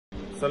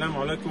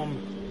Assalamu alaikum.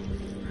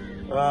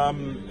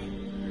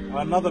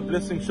 Another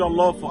blessing,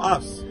 inshallah, for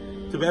us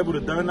to be able to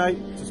donate,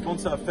 to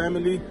sponsor a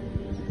family.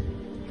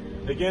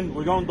 Again,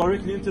 we're going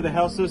directly into the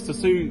houses to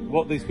see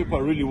what these people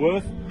are really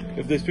worth,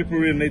 if these people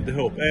really need the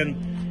help. And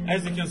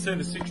as you can see,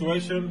 the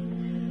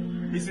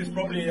situation, this is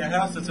probably a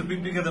house that's a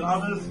bit bigger than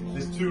others.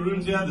 There's 2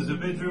 rooms here, there's a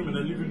bedroom and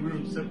a living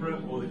room separate,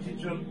 or the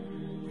kitchen.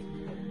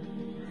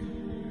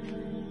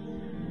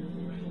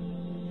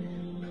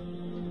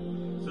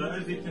 So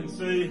as you can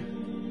see,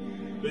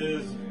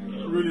 there's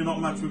really not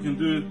much we can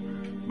do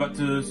but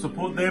to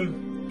support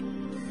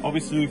them.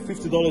 Obviously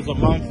 $50 a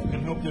month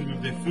can help them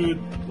with their food,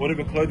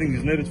 whatever clothing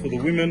is needed for the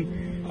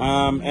women,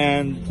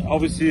 and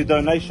obviously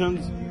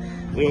donations.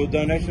 The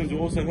donations will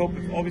also help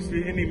if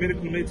obviously any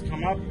medical needs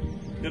come up.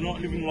 They're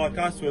not living like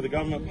us where the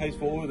government pays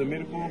for all of the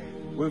medical.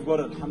 We've got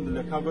it,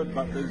 alhamdulillah, covered,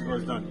 but these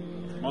guys don't.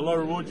 Allah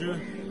reward you.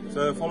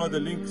 So follow the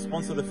link,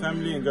 sponsor the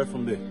family and go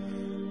from there.